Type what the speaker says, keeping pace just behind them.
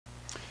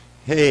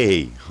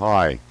Hey,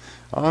 hi.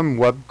 I'm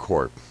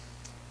WebCorp,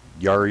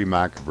 Yari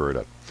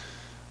Macaverta.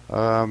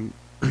 Um,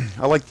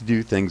 I like to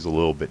do things a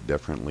little bit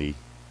differently,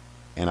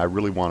 and I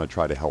really want to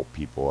try to help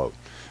people out.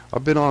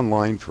 I've been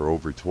online for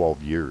over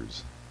 12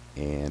 years,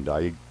 and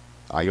I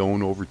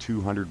own over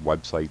 200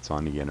 websites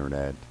on the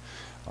internet.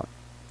 Uh,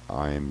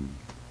 I'm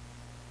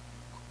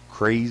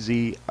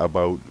crazy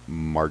about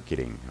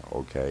marketing,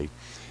 okay?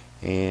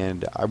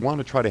 And I want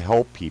to try to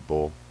help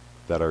people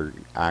that are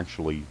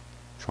actually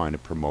trying to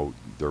promote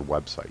their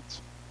websites.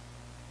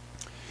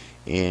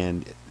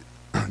 And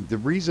the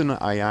reason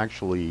I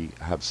actually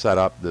have set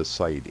up this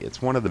site,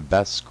 it's one of the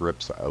best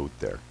scripts out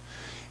there.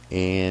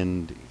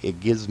 And it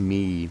gives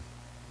me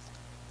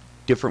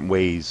different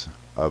ways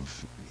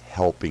of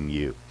helping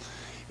you.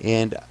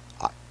 And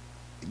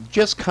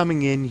just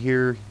coming in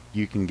here,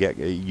 you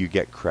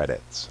get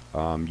credits.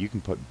 You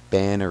can put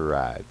banner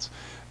ads.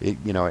 It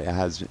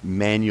has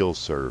manual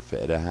surf.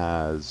 It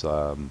has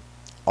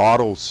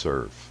auto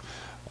surf,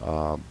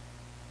 um,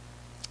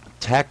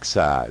 text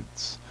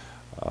ads,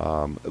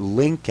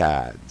 link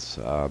ads,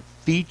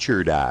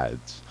 featured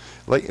ads.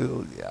 Like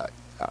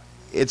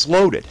it's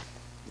loaded.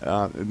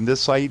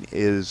 This site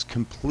is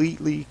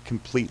completely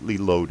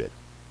loaded.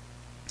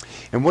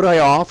 And what I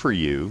offer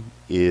you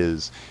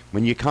is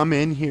when you come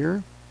in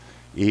here,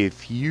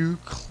 if you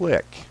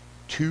click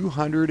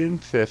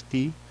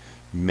 250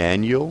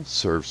 manual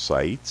surf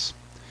sites,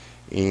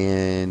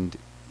 and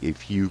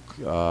if you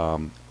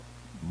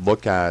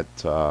look at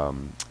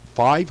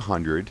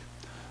 500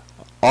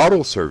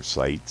 auto surf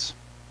sites,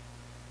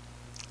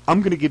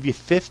 I'm going to give you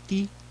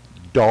 $50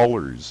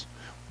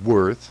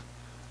 worth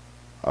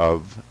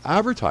of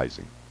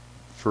advertising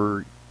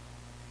for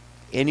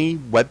any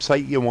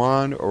website you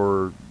want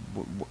or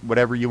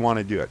whatever you want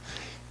to do it.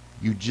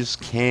 You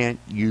just can't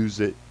use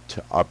it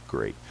to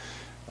upgrade.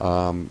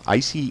 I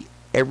see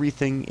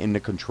everything in the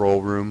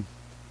control room,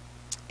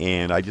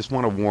 and I just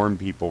want to warn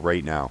people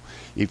right now.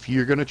 If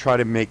you're going to try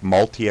to make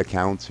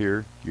multi-accounts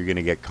here, you're going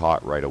to get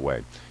caught right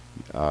away.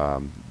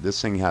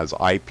 This thing has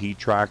IP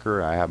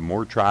tracker. I have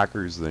more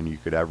trackers than you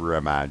could ever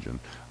imagine.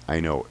 I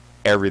know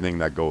everything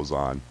that goes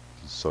on,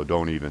 so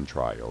don't even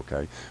try,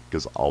 okay?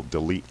 Because I'll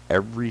delete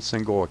every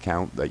single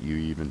account that you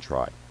even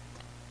try.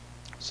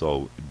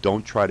 So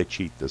don't try to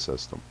cheat the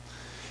system.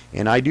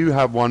 And I do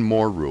have one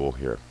more rule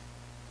here.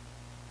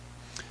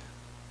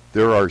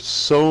 There are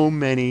so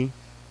many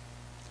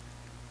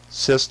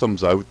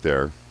systems out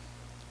there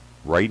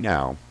right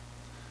now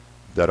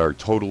that are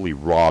totally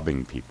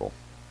robbing people.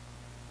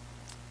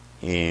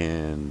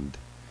 And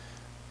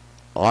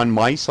on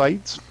my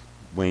sites,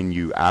 when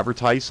you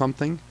advertise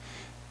something,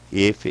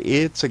 if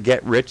it's a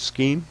get rich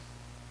scheme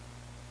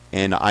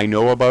and I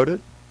know about it,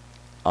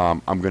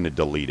 I'm going to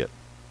delete it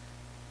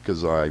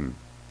because I'm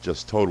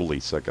just totally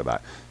sick of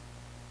that.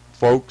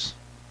 Folks,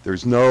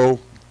 there's no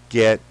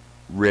get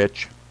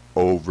rich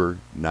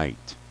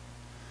overnight.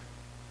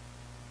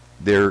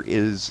 There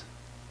is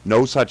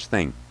no such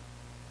thing.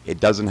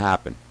 It doesn't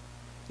happen.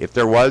 If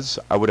there was,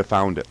 I would have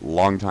found it a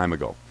long time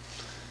ago.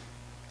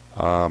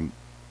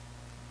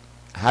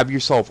 Have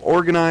yourself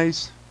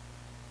organized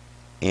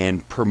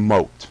and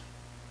promote.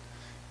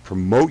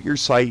 Promote your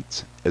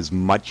sites as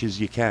much as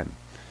you can.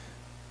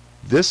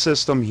 This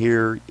system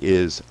here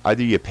is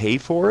either you pay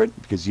for it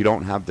because you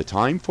don't have the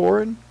time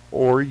for it,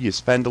 or you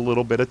spend a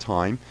little bit of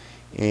time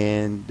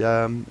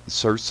and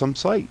surf some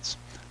sites.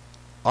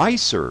 I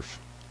surf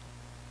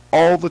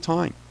all the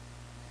time.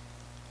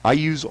 I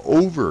use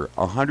over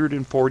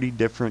 140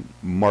 different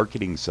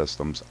marketing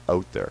systems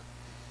out there.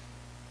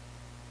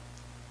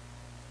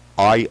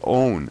 I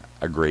own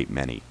a great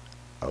many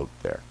out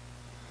there.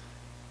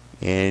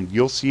 And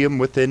you'll see them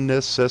within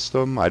this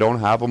system. I don't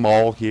have them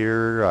all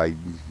here.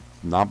 I'm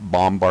not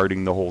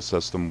bombarding the whole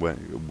system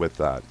with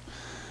that.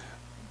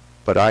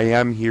 But I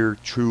am here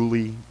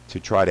truly to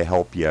try to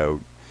help you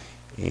out.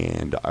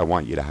 And I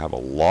want you to have a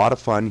lot of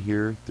fun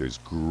here. There's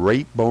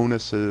great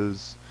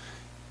bonuses.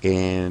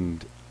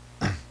 And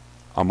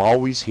I'm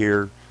always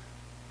here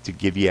to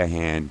give you a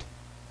hand.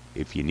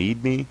 If you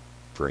need me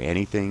for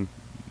anything,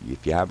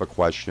 if you have a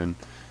question,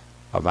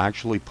 I've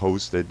actually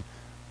posted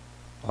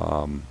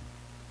my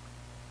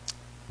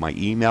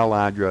email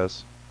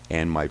address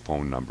and my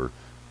phone number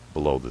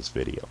below this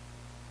video.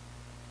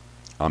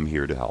 I'm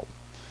here to help.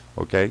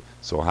 Okay,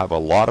 so have a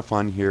lot of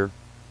fun here,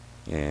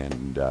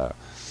 and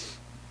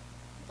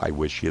I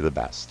wish you the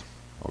best.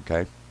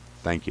 Okay,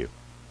 thank you.